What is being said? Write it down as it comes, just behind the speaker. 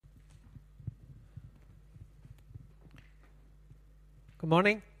Good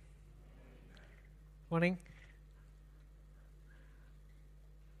morning. Morning.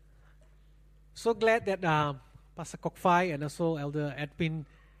 So glad that Pastor Kok Fai and also Elder Edwin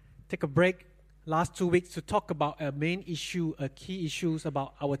take a break last 2 weeks to talk about a main issue, key issues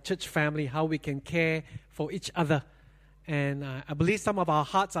about our church family, how we can care for each other. And I believe some of our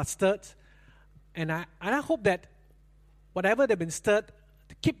hearts are stirred. And I hope that whatever they've been stirred,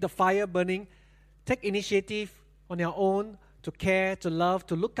 to keep the fire burning, take initiative on your own to care, to love,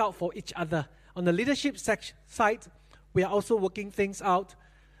 to look out for each other. On the leadership side, we are also working things out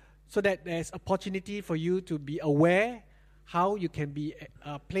so that there's opportunity for you to be aware how you can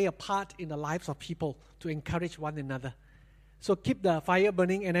play a part in the lives of people to encourage one another. So keep the fire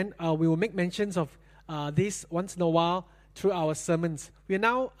burning, and then we will make mentions of this once in a while through our sermons. We are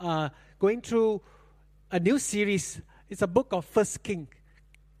now going through a new series. It's a book of First Kings.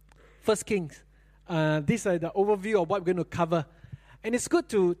 These are the overview of what we're going to cover. And it's good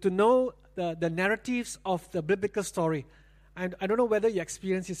to know the narratives of the biblical story. And I don't know whether you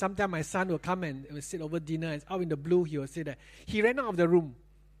experience it. Sometimes my son will come and will sit over dinner, and out in the blue, he will say that he ran out of the room.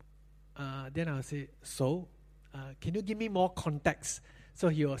 Then I'll say, can you give me more context? So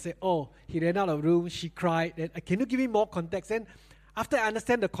he will say, he ran out of the room, she cried. Then, can you give me more context? Then after I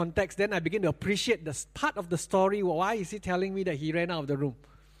understand the context, then I begin to appreciate the part of the story. Why is he telling me that he ran out of the room?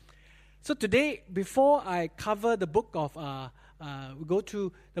 So today, before I cover the book of, we go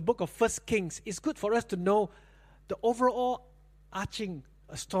to the book of First Kings, it's good for us to know the overall arching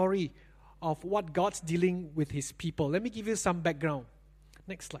story of what God's dealing with His people. Let me give you some background.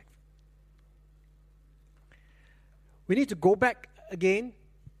 Next slide. We need to go back again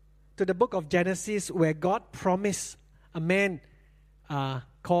to the book of Genesis, where God promised a man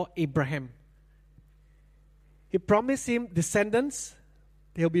called Abraham. He promised him descendants.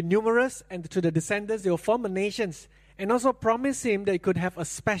 They will be numerous, and to the descendants, they will form a nation. And also promised him that he could have a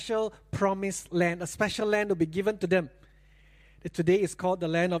special promised land. A special land will be given to them. That today is called the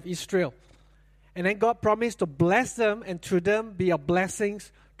land of Israel. And then God promised to bless them, and through them be a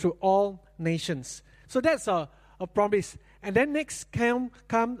blessings to all nations. So that's a promise. And then next come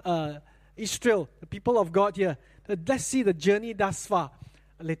Israel, the people of God here. Let's see the journey thus far.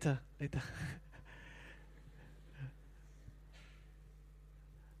 Later.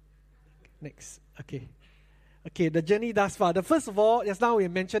 Next. Okay, the journey thus far. The first of all, just now we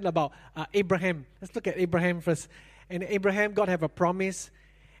mentioned about Abraham. Let's look at Abraham first. And Abraham, God have a promise.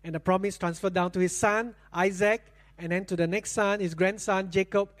 And the promise transferred down to his son, Isaac. And then to the next son, his grandson,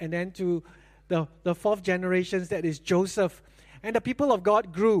 Jacob. And then to the fourth generation, that is Joseph. And the people of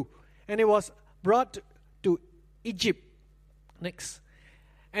God grew. And it was brought to Egypt. Next.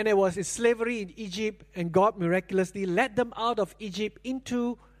 And it was in slavery in Egypt. And God miraculously led them out of Egypt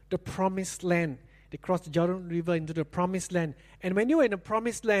into the promised land. They crossed the Jordan River into the promised land. And when you were in the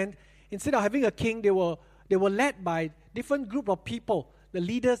promised land, instead of having a king, they were led by different group of people. The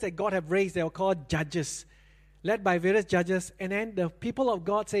leaders that God have raised, they were called judges. Led by various judges. And then the people of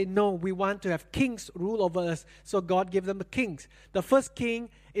God say, no, we want to have kings rule over us. So God gave them the kings. The first king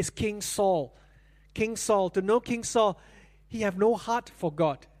is King Saul. King Saul. To know King Saul, he have no heart for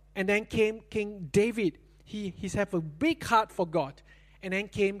God. And then came King David. He have a big heart for God. And then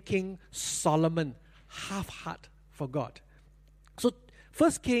came King Solomon, half heart for God. So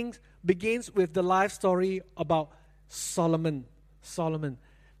First Kings begins with the life story about Solomon.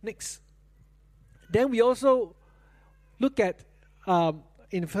 Next. Then we also look at,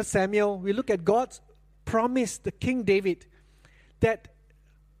 in 1 Samuel, we look at God's promise to King David, that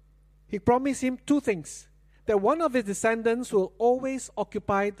He promised him two things. That one of his descendants will always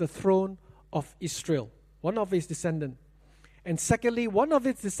occupy the throne of Israel. One of his descendants. And secondly, one of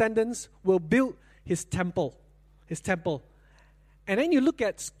his descendants will build his temple. And then you look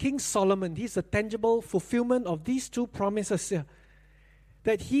at King Solomon. He's a tangible fulfillment of these two promises here.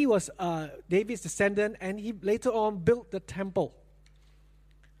 That he was David's descendant, and he later on built the temple.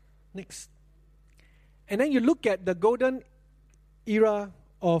 Next. And then you look at the golden era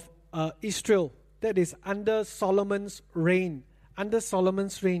of Israel. That is under Solomon's reign.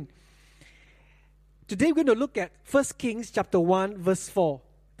 Today we're going to look at 1 Kings chapter 1 verse 4.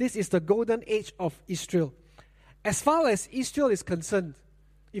 This is the golden age of Israel. As far as Israel is concerned,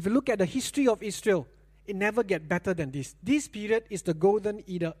 if you look at the history of Israel, it never get better than this. This period is the golden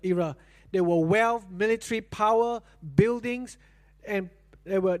era. There were wealth, military power, buildings, and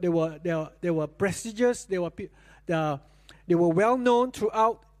they were prestigious. They were well known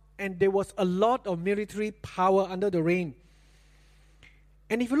throughout, and there was a lot of military power under the reign.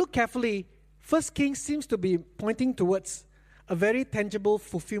 And if you look carefully, First Kings seems to be pointing towards a very tangible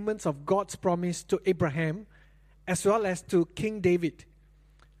fulfillment of God's promise to Abraham as well as to King David.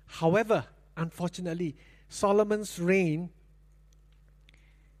 However, unfortunately, Solomon's reign,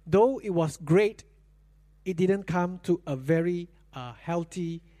 though it was great, it didn't come to a very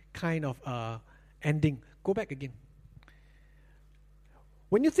healthy kind of ending. Go back again.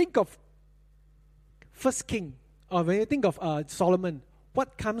 When you think of First King, or when you think of Solomon,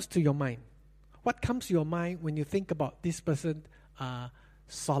 what comes to your mind? What comes to your mind when you think about this person,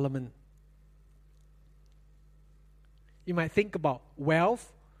 Solomon? You might think about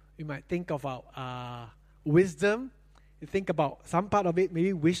wealth. You might think about wisdom. You think about some part of it,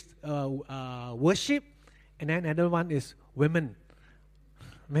 maybe worship. And then another one is women.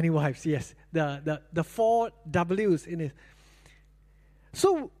 Many wives, yes. The 4 W's in it.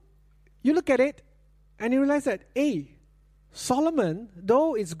 So you look at it and you realize that, Solomon,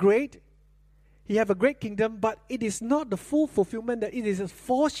 though it's great, he have a great kingdom, but it is not the full fulfillment, that it is a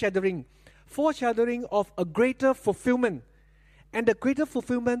foreshadowing of a greater fulfillment. And the greater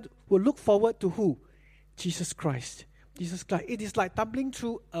fulfillment will look forward to who? Jesus Christ. Jesus Christ. It is like tumbling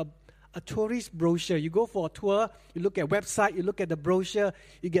through a tourist brochure. You go for a tour, you look at website, you look at the brochure,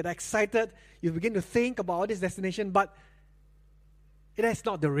 you get excited, you begin to think about all this destination, but it is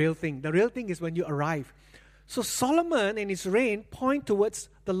not the real thing. The real thing is when you arrive. So Solomon and his reign point towards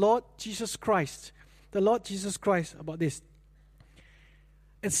the Lord Jesus Christ. The Lord Jesus Christ, about this.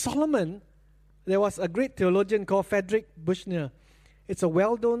 And Solomon, there was a great theologian called Friedrich Buchner. It's a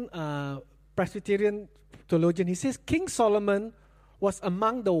well-known Presbyterian theologian. He says, King Solomon was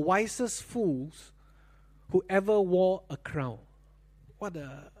among the wisest fools who ever wore a crown. What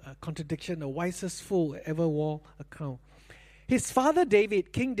a contradiction. The wisest fool ever wore a crown. His father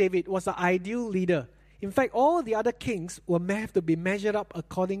David, King David, was an ideal leader. In fact, all the other kings will have to be measured up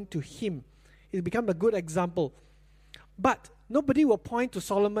according to him. He's become a good example. But nobody will point to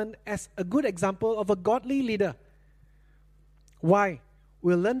Solomon as a good example of a godly leader. Why?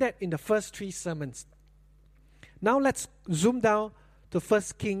 We'll learn that in the first 3 sermons. Now let's zoom down to 1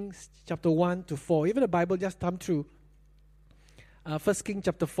 Kings chapter 1 to 4. Even the Bible just thumb through 1 Kings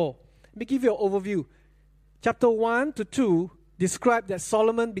chapter 4. Let me give you an overview. Chapter 1 to 2 describe that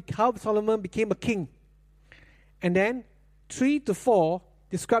how Solomon became a king. And then 3 to 4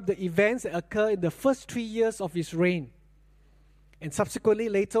 describe the events that occur in the first 3 years of his reign. And subsequently,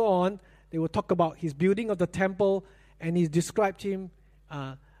 later on, they will talk about his building of the temple, and he described him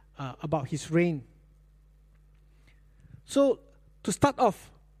about his reign. So, to start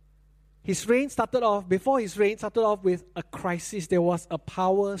off, before his reign started off with a crisis. There was a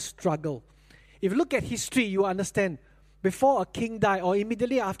power struggle. If you look at history, you understand, before a king died or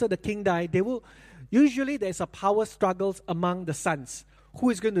immediately after the king died, usually there's a power struggles among the sons. Who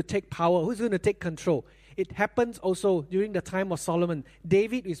is going to take power? Who is going to take control? It happens also during the time of Solomon.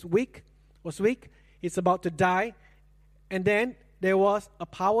 David was weak. He's about to die. And then there was a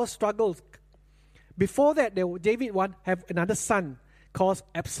power struggle. Before that, David have another son called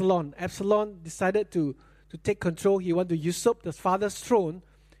Absalom. Absalom decided to take control. He wanted to usurp the father's throne.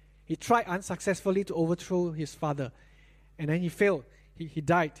 He tried unsuccessfully to overthrow his father. And then he failed. He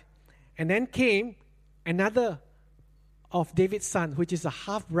died. And then came another of David's son, which is a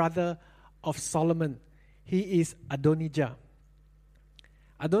half-brother of Solomon. He is Adonijah.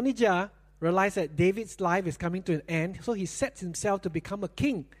 Adonijah realized that David's life is coming to an end, so he sets himself to become a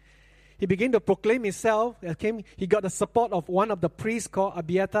king. He began to proclaim himself. He got the support of one of the priests called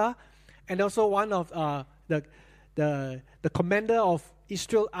Abiathar, and also one of the commander of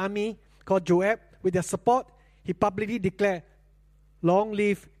Israel army called Joab. With their support, he publicly declared, "Long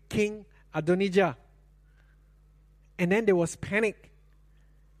live King Adonijah." And then there was panic,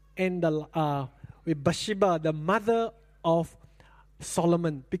 and with Bathsheba, the mother of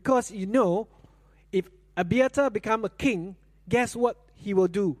Solomon, because if Abiathar become a king, guess what he will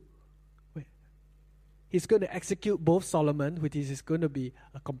do? He's going to execute both Solomon, which is going to be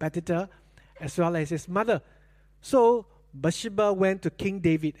a competitor, as well as his mother. So Bathsheba went to King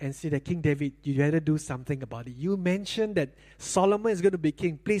David and said that, King David, you better do something about it. You mentioned that Solomon is going to be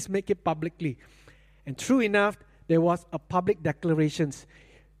king. Please make it publicly. And true enough, there was a public declaration.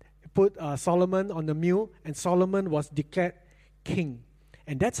 He put Solomon on the mule, and Solomon was declared king.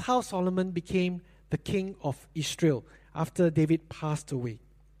 And that's how Solomon became the king of Israel after David passed away.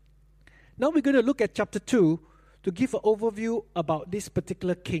 Now we're going to look at chapter 2 to give an overview about this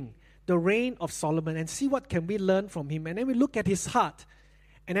particular king, the reign of Solomon, and see what can we learn from him. And then we look at his heart,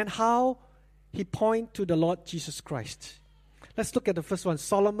 and then how he points to the Lord Jesus Christ. Let's look at the first one,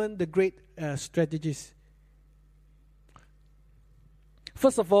 Solomon, the great strategist.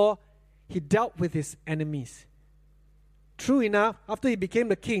 First of all, he dealt with his enemies. True enough, after he became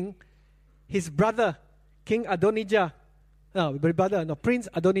the king, his brother, King Adonijah, Prince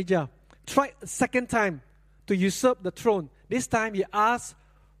Adonijah, tried a second time to usurp the throne. This time he asked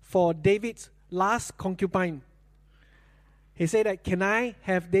for David's last concubine. He said that, can I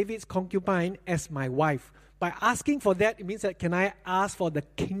have David's concubine as my wife? By asking for that, it means that, can I ask for the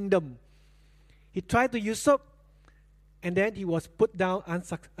kingdom? He tried to usurp, and then he was put down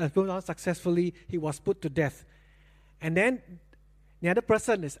unsuccessfully. He was put to death. And then the other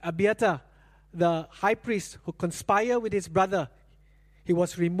person is Abiathar, the high priest who conspired with his brother. He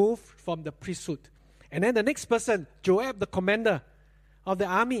was removed from the priesthood. And then the next person, Joab, the commander of the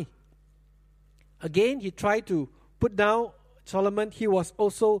army. Again, he tried to put down Solomon. He was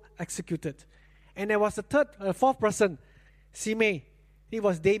also executed. And there was a fourth person, Shimei. He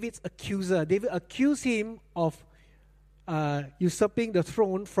was David's accuser. David accused him of usurping the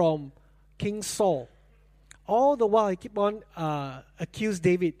throne from King Saul. All the while, he kept on accused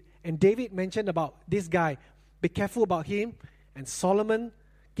David. And David mentioned about this guy. Be careful about him. And Solomon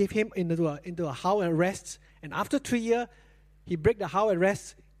gave him into a house arrest. And after 3 years, he broke the house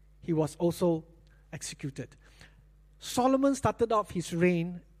arrest. He was also executed. Solomon started off his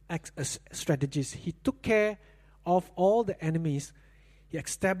reign as strategist. He took care of all the enemies. He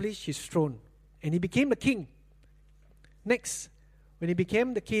established his throne. And he became the king. Next, when he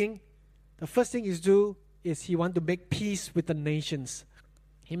became the king, the first thing he do is he wanted to make peace with the nations.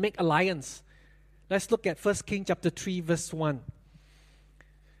 He make alliance. Let's look at 1 Kings chapter 3, verse 1.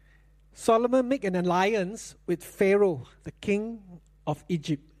 Solomon made an alliance with Pharaoh, the king of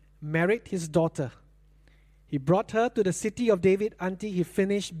Egypt, married his daughter. He brought her to the city of David until he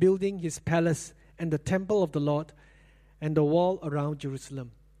finished building his palace and the temple of the Lord and the wall around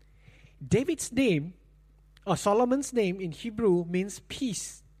Jerusalem. David's name, or Solomon's name in Hebrew, means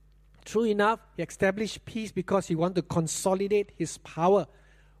peace. True enough, he established peace because he wanted to consolidate his power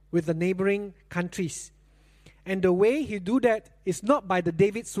with the neighboring countries. And the way he do that is not by the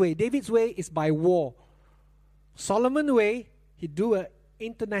David's way. David's way is by war. Solomon's way, he do an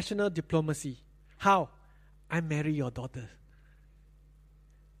international diplomacy. How? I marry your daughter.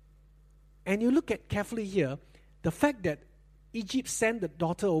 And you look at carefully here, the fact that Egypt sent the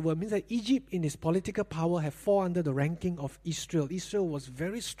daughter over means that Egypt in its political power have fall under the ranking of Israel. Israel was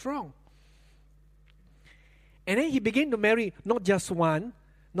very strong. And then he began to marry not just one,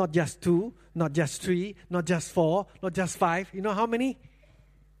 not just two, not just three, not just four, not just five. You know how many?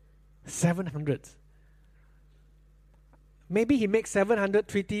 700. Maybe he makes 700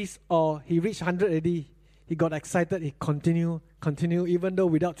 treaties or he reached 100 already. He got excited. He continue, even though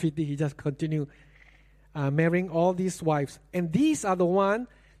without treaty, he just continue marrying all these wives. And these are the ones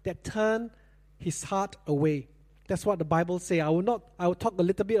that turn his heart away. That's what the Bible says. I will talk a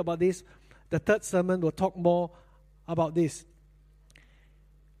little bit about this. The third sermon will talk more about this.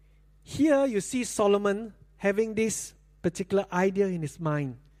 Here you see Solomon having this particular idea in his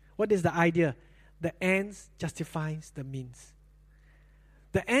mind. What is the idea? The ends justifies the means.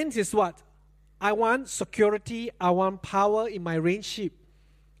 The ends is what? I want security, I want power in my reignship.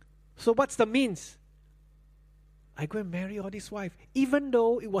 So what's the means? I go and marry all these wives. Even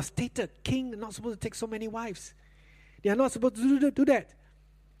though it was stated, king are not supposed to take so many wives. They are not supposed to do that.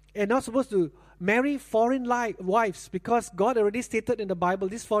 They're not supposed to marry foreign wives because God already stated in the Bible,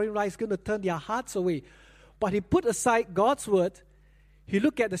 this foreign wife is going to turn their hearts away. But he put aside God's word. He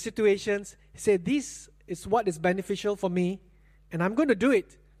looked at the situations. He said, this is what is beneficial for me, and I'm going to do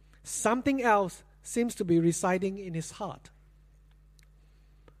it. Something else seems to be residing in his heart.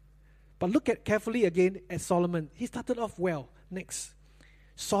 But look at carefully again at Solomon. He started off well. Next,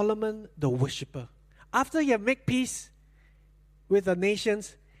 Solomon the worshipper. After he had made peace with the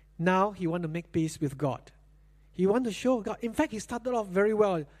nations, now he want to make peace with God. He want to show God. In fact, he started off very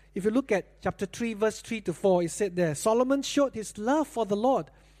well. If you look at chapter 3, verse 3 to 4, it said there, Solomon showed his love for the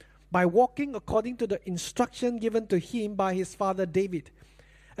Lord by walking according to the instruction given to him by his father David,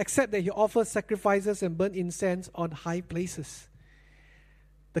 except that he offered sacrifices and burnt incense on high places.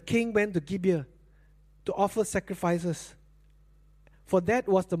 The king went to Gibeah to offer sacrifices, for that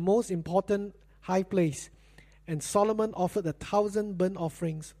was the most important high place. And Solomon offered 1,000 burnt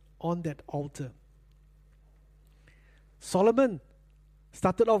offerings on that altar. Solomon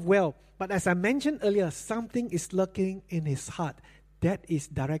started off well, but as I mentioned earlier, something is lurking in his heart that is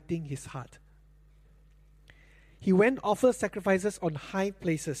directing his heart. He went offer sacrifices on high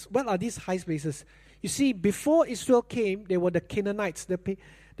places. What are these high places? You see, before Israel came, they were the Canaanites, the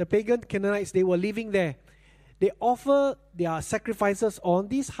pagan Canaanites. They were living there. They offer their sacrifices on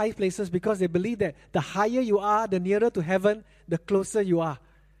these high places because they believe that the higher you are, the nearer to heaven, the closer you are.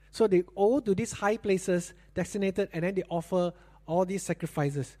 So they go to these high places designated, and then they offer all these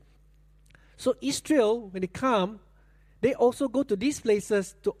sacrifices. So Israel, when they come, they also go to these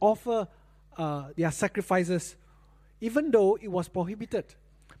places to offer their sacrifices, even though it was prohibited.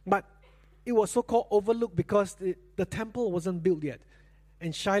 But it was so-called overlooked because the temple wasn't built yet.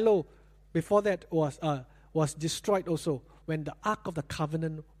 And Shiloh, before that, was destroyed also when the Ark of the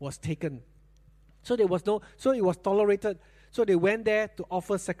Covenant was taken. So it was tolerated. So they went there to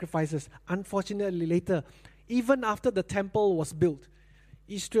offer sacrifices. Unfortunately, later, even after the temple was built,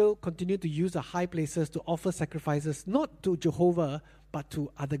 Israel continued to use the high places to offer sacrifices, not to Jehovah, but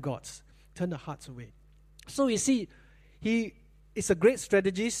to other gods. Turn the hearts away. So you see, he is a great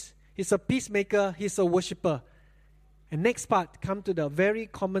strategist, he's a peacemaker, he's a worshipper. And next part, come to the very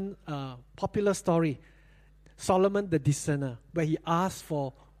common, popular story, Solomon the discerner, where he asked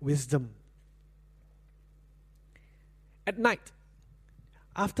for wisdom. At night,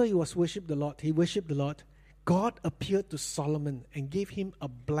 after he worshipped the Lord, God appeared to Solomon and gave him a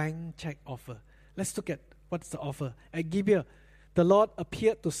blank check offer. Let's look at what's the offer. At Gibeah, the Lord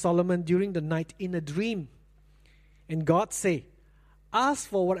appeared to Solomon during the night in a dream. And God said, ask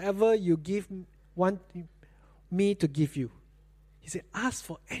for whatever you want me to give you. He said, ask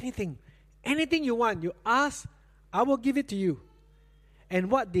for anything. Anything you want, you ask, I will give it to you. And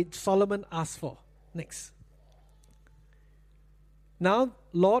what did Solomon ask for? Next. Now,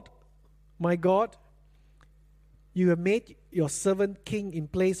 Lord, my God, you have made your servant king in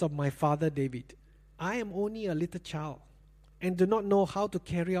place of my father David. I am only a little child and do not know how to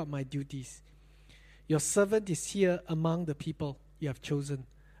carry out my duties. Your servant is here among the people you have chosen,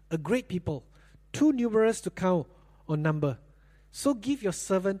 a great people, too numerous to count or number. So give your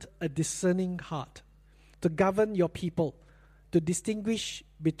servant a discerning heart to govern your people, to distinguish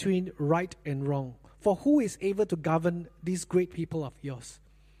between right and wrong. For who is able to govern these great people of yours?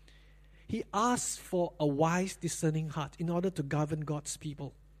 He asked for a wise, discerning heart in order to govern God's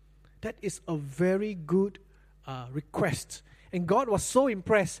people. That is a very good request. And God was so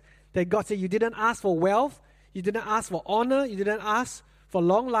impressed that God said, you didn't ask for wealth, you didn't ask for honor, you didn't ask for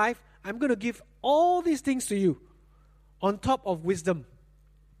long life. I'm going to give all these things to you on top of wisdom.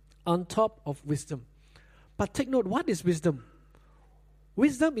 On top of wisdom. But take note, what is wisdom?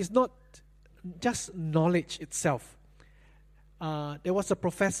 Wisdom is not just knowledge itself. There was a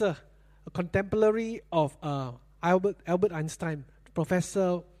professor, a contemporary of Albert Einstein,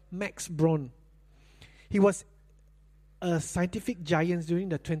 Professor Max Born. He was a scientific giant during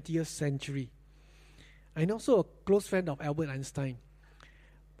the 20th century, and also a close friend of Albert Einstein.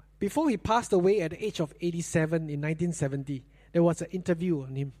 Before he passed away at the age of 87 in 1970, there was an interview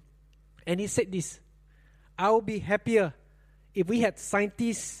on him, and he said this, I would be happier if we had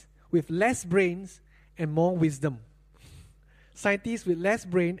scientists with less brains and more wisdom. Scientists with less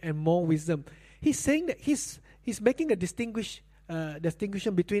brain and more wisdom. He's saying that he's making a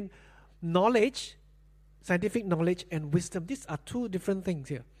distinction between knowledge, scientific knowledge, and wisdom. These are two different things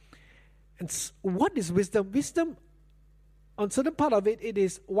here. And what is wisdom? Wisdom, on certain part of it, it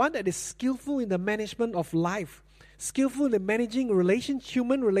is one that is skillful in the management of life, skillful in managing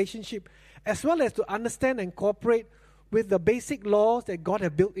human relationship, as well as to understand and cooperate with the basic laws that God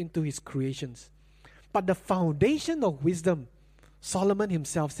has built into His creations. But the foundation of wisdom, Solomon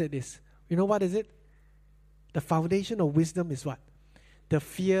himself said this. You know what is it? The foundation of wisdom is what? The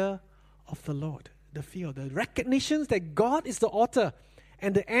fear of the Lord. The fear, the recognition that God is the author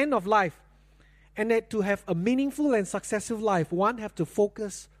and the end of life. And that to have a meaningful and successful life, one have to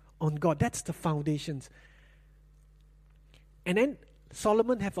focus on God. That's the foundations. And then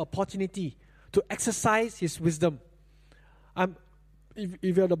Solomon have opportunity to exercise his wisdom. If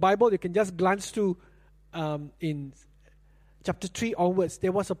you have the Bible, you can just glance through in chapter 3 onwards.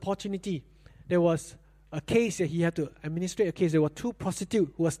 There was opportunity. There was a case that he had to administrate a case. There were two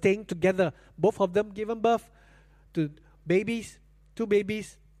prostitutes who were staying together. Both of them given birth to babies, two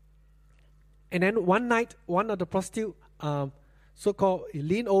babies. And then one night, one of the prostitutes, so-called, he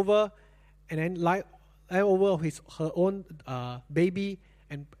leaned over and then lie over her own baby,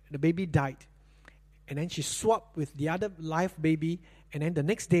 and the baby died. And then she swapped with the other live baby, and then the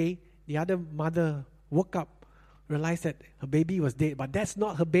next day, the other mother woke up, realized that her baby was dead, but that's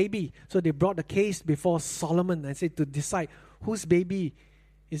not her baby. So they brought the case before Solomon and said to decide whose baby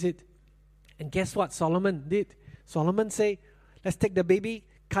is it. And guess what Solomon did? Solomon said, let's take the baby,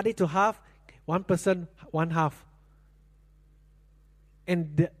 cut it to half, one person, one half.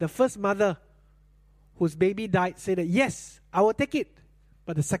 And the first mother whose baby died said that, yes, I will take it.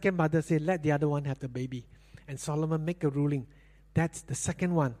 But the second mother said, let the other one have the baby. And Solomon make a ruling. That's the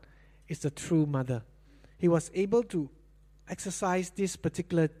second one is the true mother. He was able to exercise this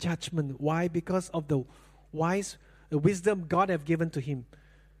particular judgment. Why? Because of the wisdom God have given to him.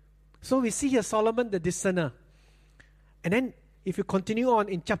 So we see here Solomon the discerner. And then if you continue on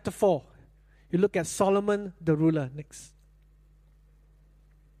in chapter 4, you look at Solomon the ruler. Next.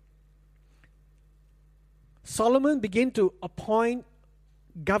 Solomon began to appoint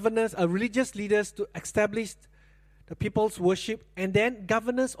governors, religious leaders to establish the people's worship, and then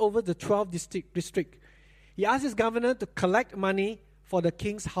governors over the 12 district. He asked his governor to collect money for the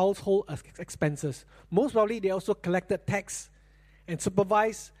king's household expenses. Most probably they also collected tax and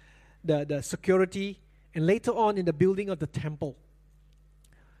supervised the security, and later on in the building of the temple.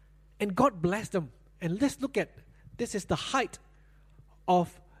 And God blessed them. And let's look at, this is the height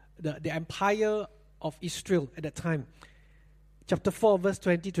of the empire of Israel at that time. Chapter 4, verse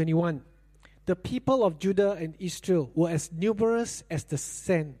 20-21. The people of Judah and Israel were as numerous as the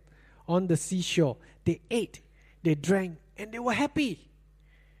sand on the seashore. They ate, they drank, and they were happy.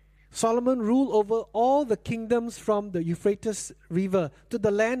 Solomon ruled over all the kingdoms from the Euphrates River to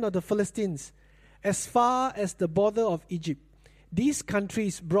the land of the Philistines, as far as the border of Egypt. These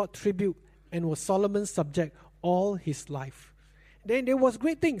countries brought tribute and were Solomon's subject all his life. Then there was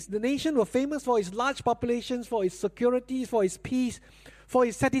great things. The nation was famous for its large populations, for its security, for its peace, for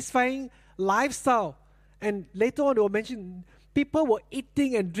its satisfying lifestyle. And later on they were mentioned, people were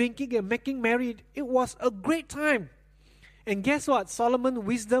eating and drinking and making merry. It was a great time. And guess what? Solomon's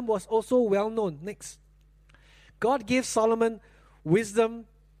wisdom was also well known. Next. God gave Solomon wisdom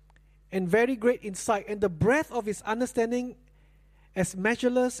and very great insight, and the breadth of his understanding as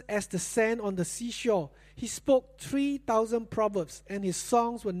measureless as the sand on the seashore. He spoke 3,000 proverbs, and his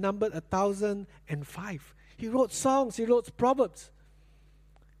songs were numbered 1,005. He wrote songs, he wrote proverbs,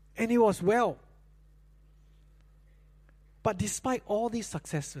 and he was well. But despite all these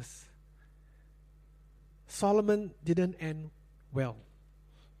successes, Solomon didn't end well.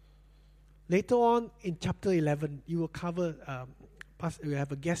 Later on in chapter 11, you will cover, we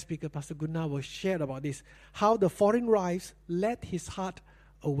have a guest speaker, Pastor Gunnar will share about this, how the foreign wives led his heart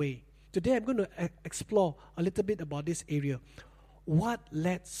away. Today I'm going to explore a little bit about this area. What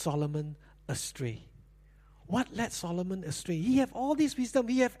led Solomon astray? What led Solomon astray? He have all this wisdom,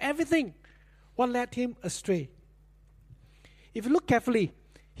 he have everything. What led him astray? If you look carefully,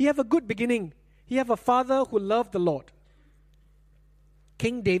 he have a good beginning. He have a father who loved the Lord.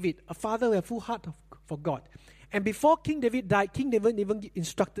 King David, a father with a full heart for God. And before King David died, King David even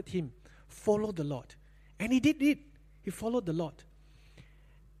instructed him, follow the Lord. And he did it. He followed the Lord.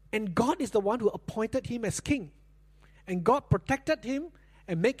 And God is the one who appointed him as king. And God protected him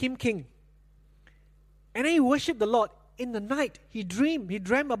and made him king. And then he worshipped the Lord. In the night, he dreamed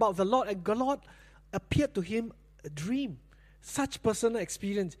about the Lord, and God appeared to him a dream. Such personal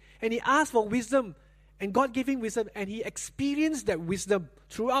experience. And he asked for wisdom, and God gave him wisdom, and he experienced that wisdom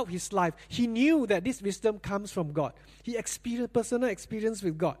throughout his life. He knew that this wisdom comes from God. He experienced personal experience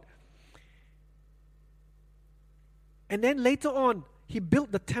with God. And then later on, he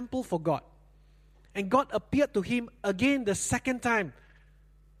built the temple for God. And God appeared to him again the second time.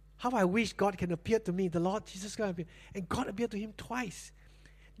 How I wish God can appear to me, the Lord Jesus Christ appeared. And God appeared to him twice.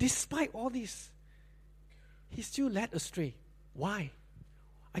 Despite all this, he still led astray. Why?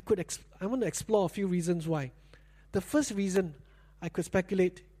 I want to explore a few reasons why. The first reason I could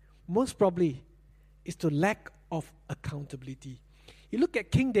speculate, most probably, is the lack of accountability. You look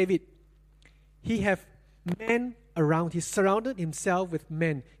at King David. He have men around. He surrounded himself with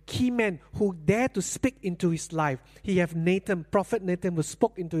men, key men who dare to speak into his life. He have Nathan, Prophet Nathan, who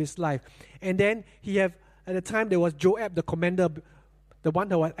spoke into his life. And then he have, at the time there was Joab, the commander, the one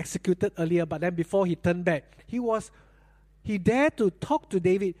that was executed earlier, but then before he turned back, he dared to talk to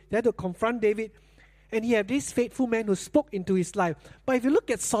David, dared to confront David, and he had this faithful man who spoke into his life. But if you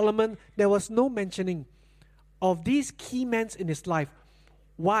look at Solomon, there was no mentioning of these key men in his life.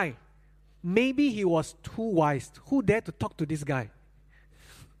 Why? Maybe he was too wise. Who dared to talk to this guy?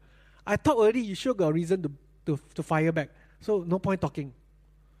 I thought already you sure got a reason to fire back. So no point talking.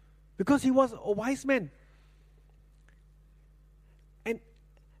 Because he was a wise man. And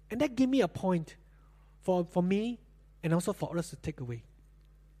that gave me a point for me and also for us to take away.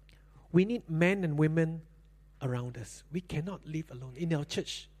 We need men and women around us. We cannot live alone in our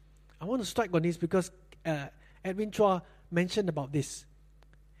church. I want to strike on this because Edwin Chua mentioned about this.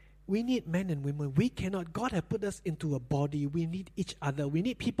 We need men and women. We cannot. God has put us into a body. We need each other. We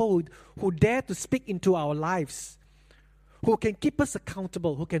need people who dare to speak into our lives, who can keep us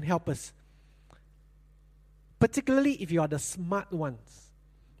accountable, who can help us. Particularly if you are the smart ones.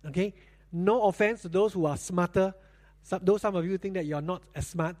 Okay? No offense to those who are smarter. Some of you think that you are not as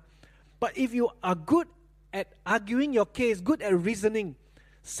smart. But if you are good at arguing your case, good at reasoning,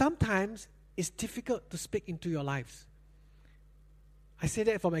 sometimes it's difficult to speak into your lives. I say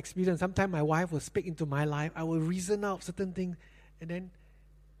that from experience. Sometimes my wife will speak into my life. I will reason out certain things, and then,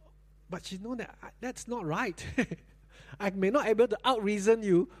 but she knows that that's not right. I may not be able to out-reason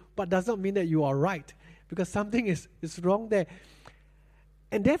you, but does not mean that you are right, because something is wrong there.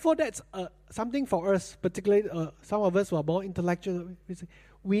 And therefore, that's something for us, particularly some of us who are more intellectual.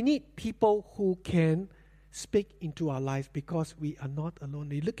 We need people who can speak into our lives because we are not alone.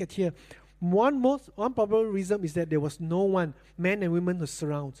 You look at here. One probable reason is that there was no one, men and women, to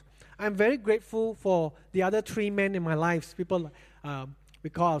surround. I'm very grateful for the other three men in my life. People, we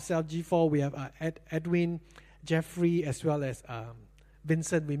call ourselves G4. We have Edwin, Jeffrey, as well as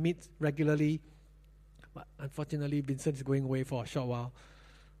Vincent. We meet regularly. But unfortunately, Vincent is going away for a short while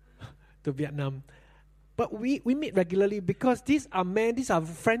to Vietnam. But we meet regularly because these are men, these are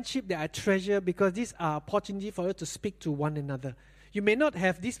friendship that I treasure, because these are opportunity for us to speak to one another. You may not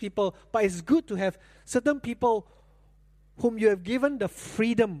have these people, but it's good to have certain people whom you have given the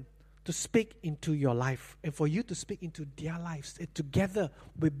freedom to speak into your life and for you to speak into their lives. And together,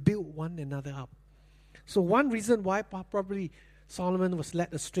 we build one another up. So one reason why probably Solomon was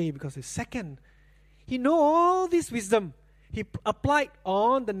led astray, because the second, he knew all this wisdom. He applied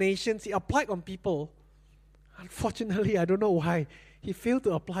on the nations. He applied on people. Unfortunately, I don't know why. He failed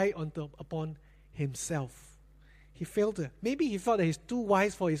to apply upon himself. He failed to. Maybe he felt that he's too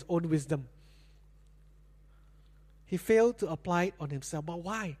wise for his own wisdom. He failed to apply it on himself. But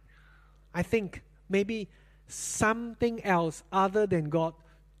why? I think maybe something else other than God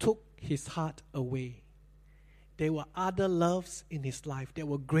took his heart away. There were other loves in his life that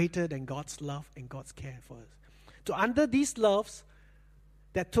were greater than God's love and God's care for us. So under these loves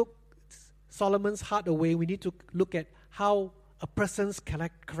that took Solomon's heart away, we need to look at how a person's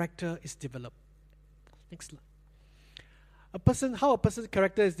character is developed. Next slide. How a person's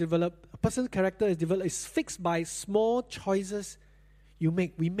character is developed. A person's character is fixed by small choices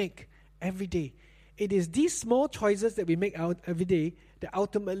we make every day. It is these small choices that we make out every day that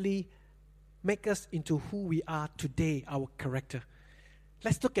ultimately make us into who we are today, our character.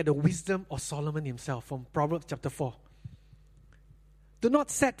 Let's look at the wisdom of Solomon himself from Proverbs chapter 4. Do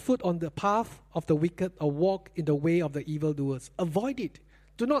not set foot on the path of the wicked or walk in the way of the evildoers. Avoid it.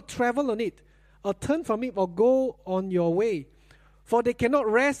 Do not travel on it, or turn from it, or go on your way. For they cannot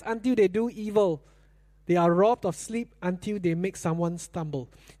rest until they do evil. They are robbed of sleep until they make someone stumble.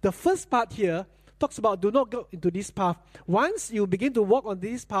 The first part here talks about do not go into this path. Once you begin to walk on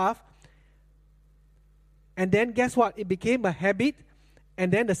this path, and then guess what? It became a habit.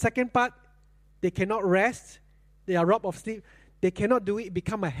 And then the second part, they cannot rest. They are robbed of sleep. They cannot do it. It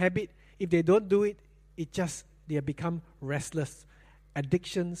become a habit. If they don't do it, they become restless.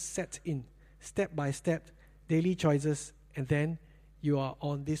 Addiction sets in, step by step, daily choices, and then you are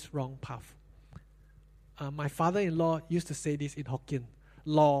on this wrong path. My father-in-law used to say this in Hokkien.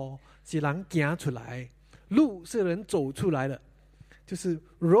 路是人行出来，路是人走出来的。就是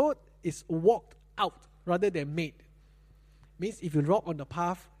road is walked out rather than made. Means if you walk on the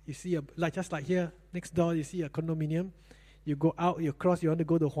path, you see just like here next door, you see a condominium. You go out, you cross, you want to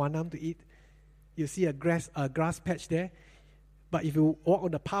go to Huanam to eat. You see a grass patch there. But if you walk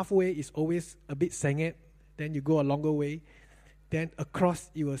on the pathway, it's always a bit sengit. Then you go a longer way. Then across,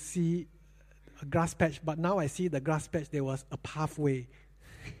 you will see a grass patch. But now I see the grass patch, there was a pathway.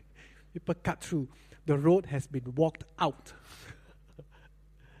 People cut through. The road has been walked out.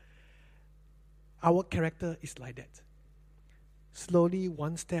 Our character is like that. Slowly,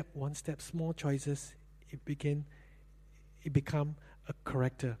 one step, small choices, it become a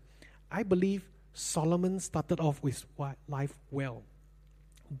character. I believe Solomon started off with life well.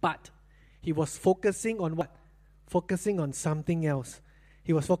 But he was focusing on what? Focusing on something else.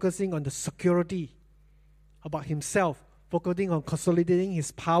 He was focusing on the security about himself, focusing on consolidating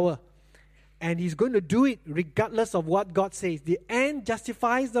his power. And he's going to do it regardless of what God says. The end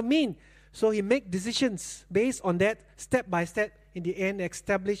justifies the mean. So he makes decisions based on that, step by step. In the end,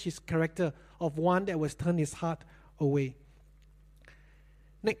 establish his character of one that was turn his heart away.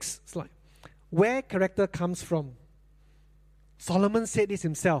 Next slide. Where character comes from. Solomon said this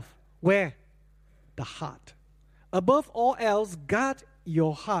himself. Where? The heart. Above all else, guard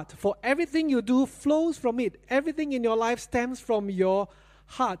your heart. For everything you do flows from it. Everything in your life stems from your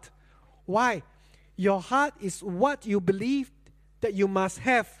heart. Why? Your heart is what you believe that you must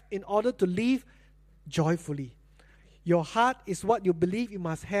have in order to live joyfully. Your heart is what you believe you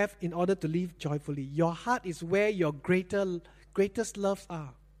must have in order to live joyfully. Your heart is where your greatest loves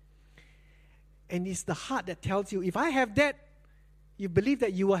are. And it's the heart that tells you, if I have that, you believe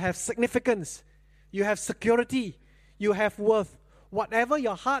that you will have significance, you have security, you have worth. Whatever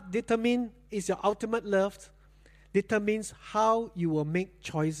your heart determines is your ultimate love, determines how you will make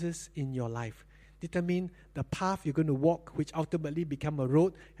choices in your life. Determine the path you're going to walk, which ultimately become a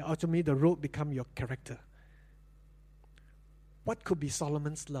road, and ultimately the road become your character. What could be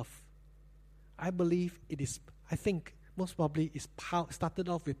Solomon's love? I think most probably started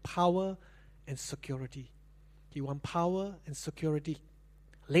off with power and security. He wanted power and security.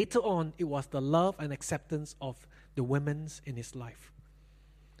 Later on, it was the love and acceptance of the women in his life.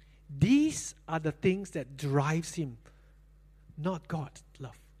 These are the things that drives him, not God's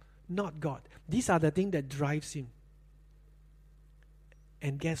love, not God. These are the things that drives him.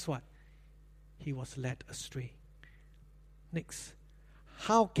 And guess what? He was led astray. Next,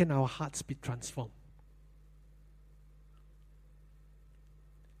 how can our hearts be transformed?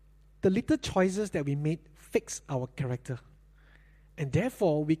 The little choices that we made fix our character. And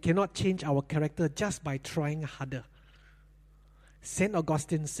therefore, we cannot change our character just by trying harder. St.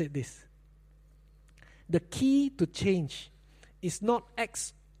 Augustine said this: the key to change is not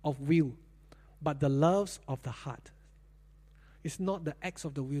acts of will, but the loves of the heart. It's not the acts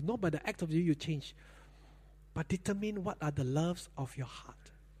of the will, not by the act of the will you change, but determine what are the loves of your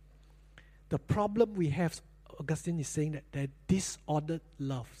heart. The problem we have, Augustine is saying that they're disordered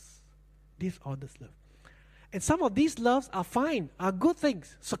loves. Disordered love. And some of these loves are fine, are good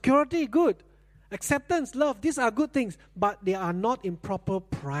things. Security, good. Acceptance, love, these are good things, but they are not in proper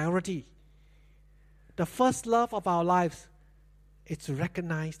priority. The first love of our lives is to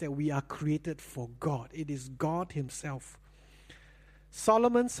recognize that we are created for God. It is God Himself.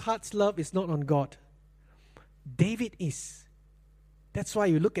 Solomon's heart's love is not on God. David is. That's why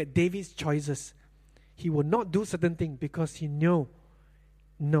you look at David's choices. He will not do certain things because he knew,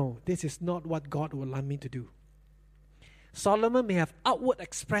 no, this is not what God would like me to do. Solomon may have outward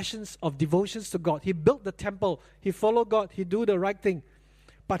expressions of devotions to God. He built the temple. He followed God. He do the right thing.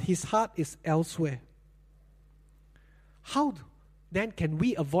 But his heart is elsewhere. How then can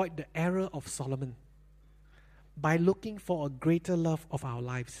we avoid the error of Solomon? By looking for a greater love of our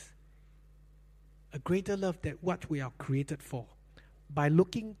lives. A greater love than what we are created for. By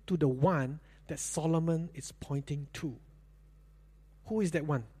looking to the one that Solomon is pointing to. Who is that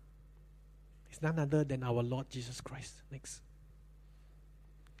one? It's none other than our Lord Jesus Christ. Next.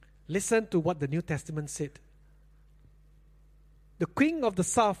 Listen to what the New Testament said. The Queen of the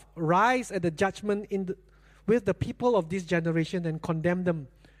South rise at the judgment with the people of this generation and condemn them.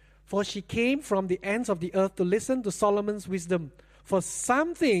 For she came from the ends of the earth to listen to Solomon's wisdom. For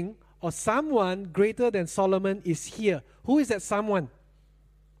something or someone greater than Solomon is here. Who is that someone?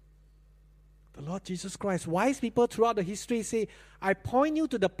 The Lord Jesus Christ. Wise people throughout the history say, I point you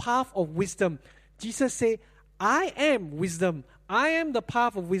to the path of wisdom. Jesus say, I am wisdom. I am the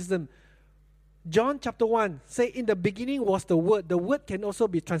path of wisdom. John chapter 1 say, in the beginning was the Word. The Word can also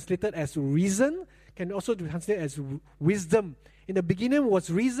be translated as reason, can also be translated as wisdom. In the beginning was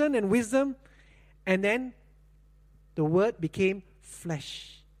reason and wisdom, and then the Word became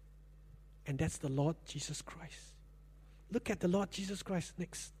flesh. And that's the Lord Jesus Christ. Look at the Lord Jesus Christ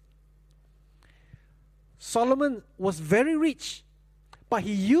next. Solomon was very rich, but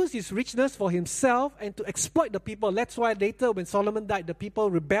he used his richness for himself and to exploit the people. That's why later when Solomon died, the people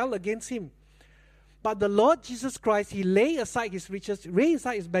rebelled against him. But the Lord Jesus Christ, He laid aside His riches, laid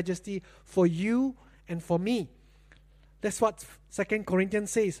aside His majesty for you and for me. That's what 2 Corinthians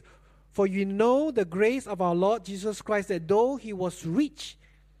says. For you know the grace of our Lord Jesus Christ, that though He was rich,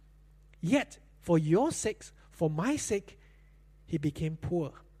 yet for your sakes, for my sake, He became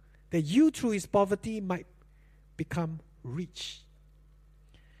poor, that you through His poverty might become rich.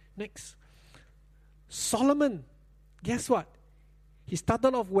 Next, Solomon, guess what? He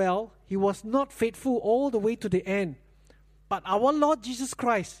started off well. He was not faithful all the way to the end. But our Lord Jesus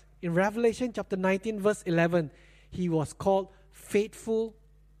Christ, in Revelation chapter 19 verse 11, He was called faithful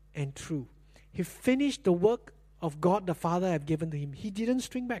and true. He finished the work of God the Father had given to Him. He didn't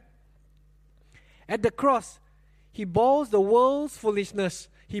string back. At the cross, He bore the world's foolishness.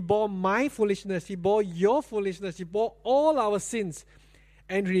 He bore my foolishness. He bore your foolishness. He bore all our sins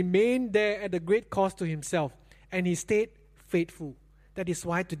and remained there at a great cost to Himself. And He stayed faithful. That is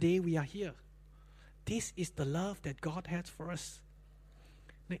why today we are here. This is the love that God has for us.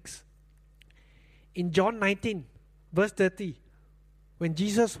 Next. In John 19, verse 30, when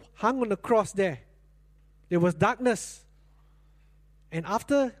Jesus hung on the cross there was darkness. And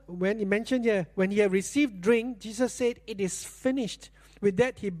after, when He mentioned here, when He had received drink, Jesus said, it is finished. With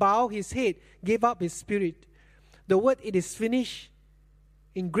that, He bowed His head, gave up His spirit. The word it is finished,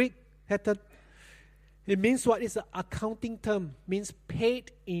 in Greek, it means what? It's an accounting term. Means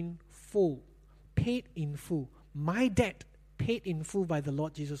paid in full. Paid in full. My debt paid in full by the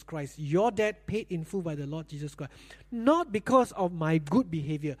Lord Jesus Christ. Your debt paid in full by the Lord Jesus Christ. Not because of my good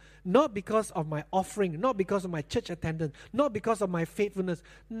behavior, not because of my offering, not because of my church attendance, not because of my faithfulness,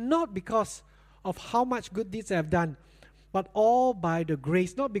 not because of how much good deeds I have done, but all by the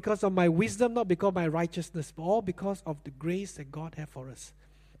grace, not because of my wisdom, not because of my righteousness, but all because of the grace that God has for us.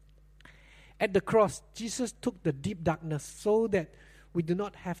 At the cross, Jesus took the deep darkness so that we do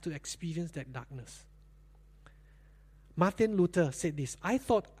not have to experience that darkness. Martin Luther said this: I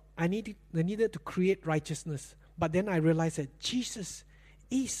thought I needed to create righteousness, but then I realized that Jesus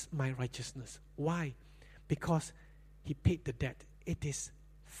is my righteousness. Why? Because He paid the debt. It is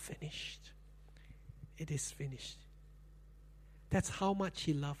finished. It is finished. That's how much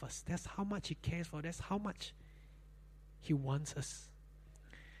He loves us. That's how much He cares for us. That's how much He wants us.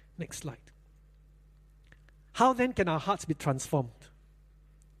 Next slide. How then can our hearts be transformed?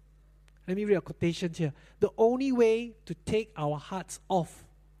 Let me read a quotation here. The only way to take our hearts off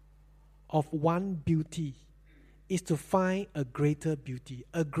of one beauty is to find a greater beauty,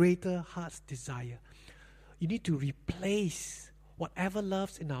 a greater heart's desire. You need to replace whatever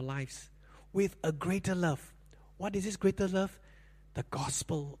loves in our lives with a greater love. What is this greater love? The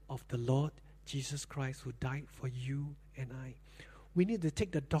gospel of the Lord Jesus Christ, who died for you and I. We need to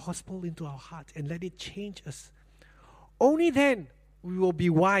take the gospel into our heart and let it change us. Only then we will be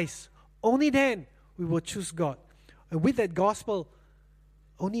wise. Only then we will choose God. And with that gospel,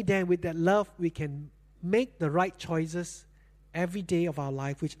 only then with that love, we can make the right choices every day of our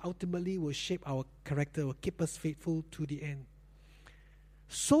life, which ultimately will shape our character, will keep us faithful to the end.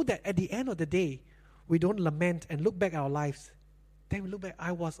 So that at the end of the day, we don't lament and look back at our lives. Then we look back,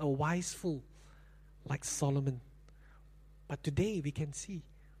 I was a wise fool, like Solomon. But today we can see,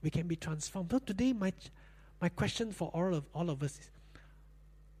 we can be transformed. So today my question for all of us is,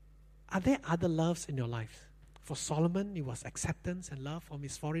 are there other loves in your life? For Solomon, it was acceptance and love from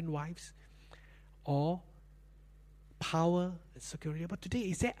his foreign wives, or power and security. But today,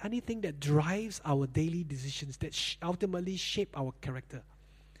 is there anything that drives our daily decisions, that ultimately shape our character?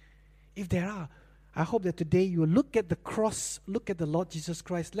 If there are, I hope that today you will look at the cross, look at the Lord Jesus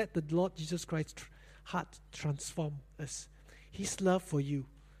Christ, let the Lord Jesus Christ's heart transform us. His love for you,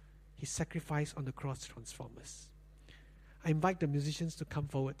 His sacrifice on the cross transforms us. I invite the musicians to come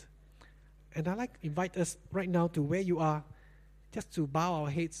forward. And I'd like to invite us right now to where you are, just to bow our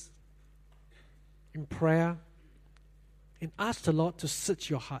heads in prayer and ask the Lord to search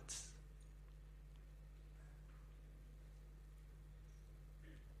your hearts.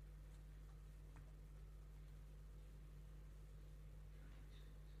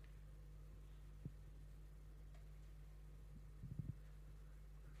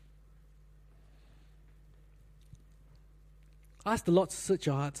 Ask the Lord to search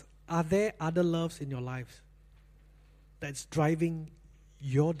your hearts. Are there other loves in your lives that's driving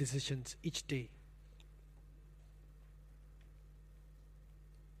your decisions each day?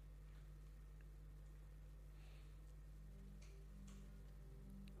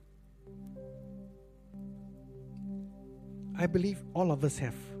 I believe all of us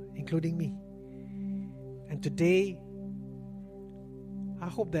have, including me. And today, I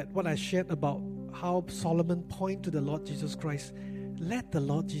hope that what I shared about how Solomon pointed to the Lord Jesus Christ, let the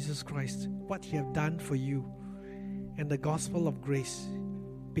Lord Jesus Christ, what He has done for you, and the gospel of grace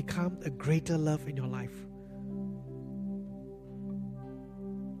become a greater love in your life.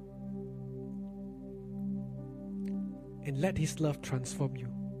 And let His love transform you.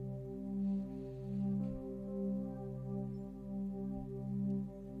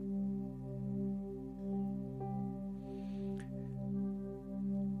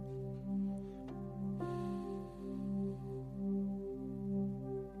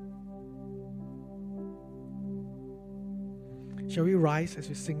 Shall we rise as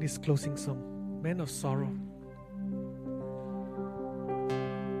we sing this closing song, Man of Sorrow?